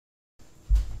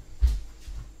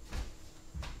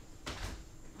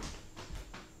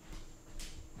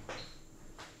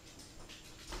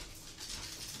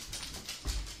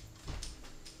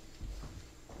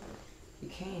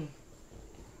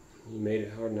made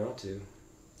it hard not to.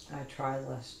 I tried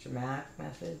less dramatic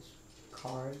methods,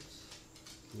 cards.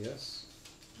 Yes?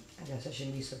 I guess I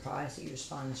shouldn't be surprised that you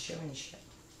respond to showmanship.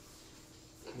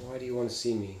 Why do you want to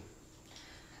see me?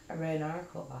 I read an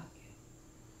article about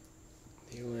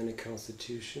you. The Atlantic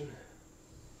Constitution?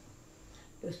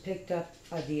 It was picked up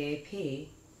by the AP. It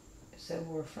said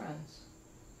we're friends.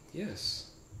 Yes.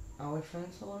 Are we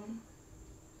friends, Holden?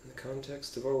 In the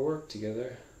context of our work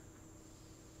together.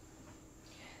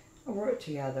 Our work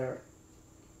together.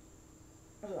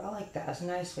 I like that. It's a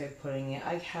nice way of putting it.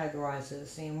 I categorize it the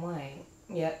same way.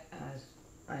 Yet, as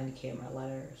I indicate in my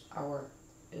letters, our work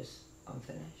is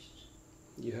unfinished.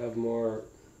 You have more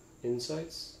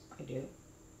insights? I do.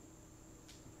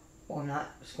 Well, I'm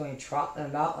not just going to trot them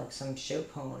about like some show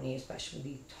pony,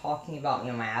 especially talking about me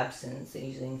in my absence and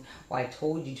using why I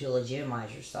told you to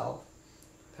legitimize yourself.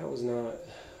 That was not...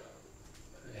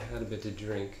 I had a bit to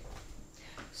drink.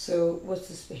 So, what's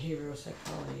this behavioral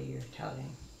psychology you're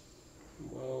touting?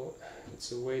 Well,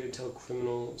 it's a way to tell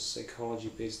criminal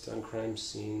psychology based on crime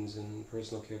scenes and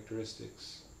personal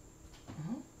characteristics.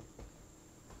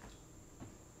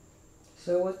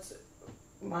 So what's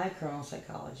my criminal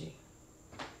psychology?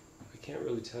 I can't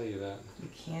really tell you that. You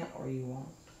can't or you won't.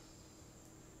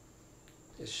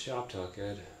 It's shop talk,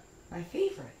 Ed. My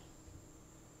favorite.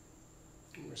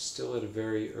 We're still at a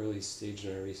very early stage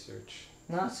in our research.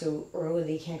 Not so early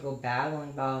that you can't go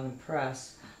battling about in the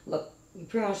press. Look, you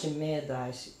pretty much admitted that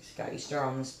I got you started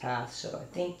on this path, so I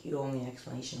think you owe me an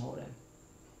explanation, Holden.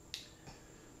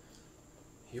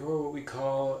 You're what we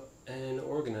call an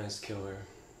organized killer.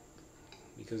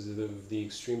 Because of the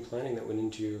extreme planning that went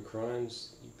into your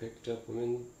crimes, you picked up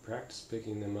women, practiced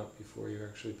picking them up before you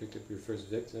actually picked up your first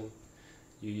victim.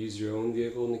 You used your own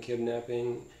vehicle in the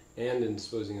kidnapping and in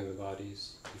disposing of the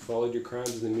bodies. You followed your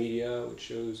crimes in the media, which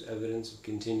shows evidence of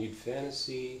continued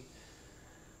fantasy.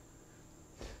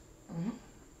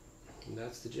 And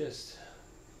that's the gist.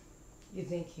 You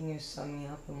think you can just sum me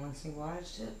up in one single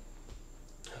adjective?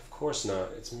 Of course not.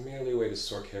 It's merely a way to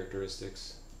sort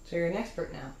characteristics. So you're an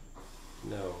expert now?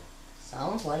 No.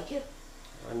 Sounds like it.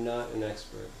 I'm not an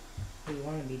expert. You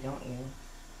want to be, don't you?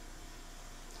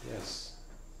 Yes.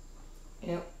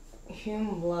 You know,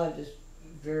 human blood is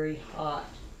very hot.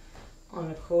 On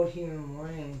a cold human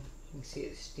morning, you can see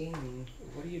it steaming.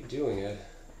 What are you doing, Ed?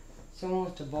 Someone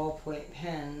with a ballpoint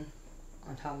pen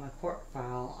on top of my court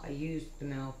file. I used the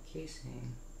metal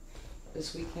casing.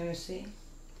 This weekend, you see?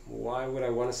 Why would I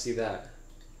want to see that?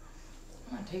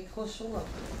 Come on, take a closer look.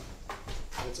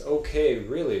 It's okay,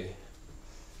 really.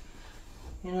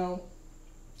 You know,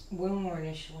 women were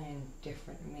initially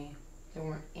indifferent to me. They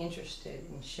weren't interested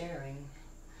in sharing.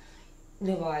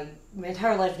 Nobody, my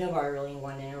entire life, nobody really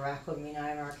wanted to interact with me, not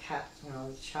even our cats when I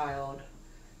was a child.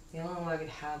 The only way I could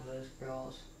have those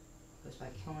girls was by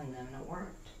killing them, and it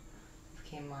worked. They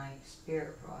became my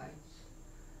spirit brides.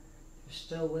 They're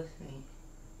still with me.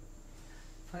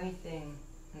 Funny thing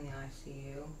in the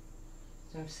ICU,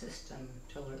 there's no system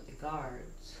to alert the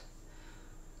guards.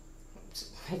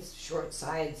 It's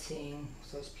short-sighted seeing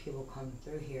those people come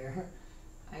through here.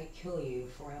 I'd kill you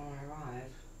before anyone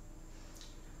arrived.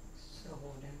 So,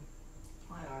 Holden,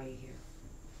 why are you here?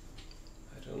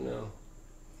 I don't know.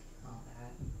 All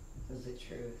that is the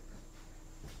truth.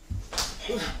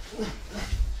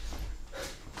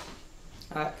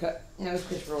 Alright, cut. Nose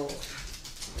control.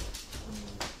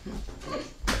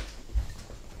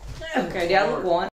 Okay, down look one.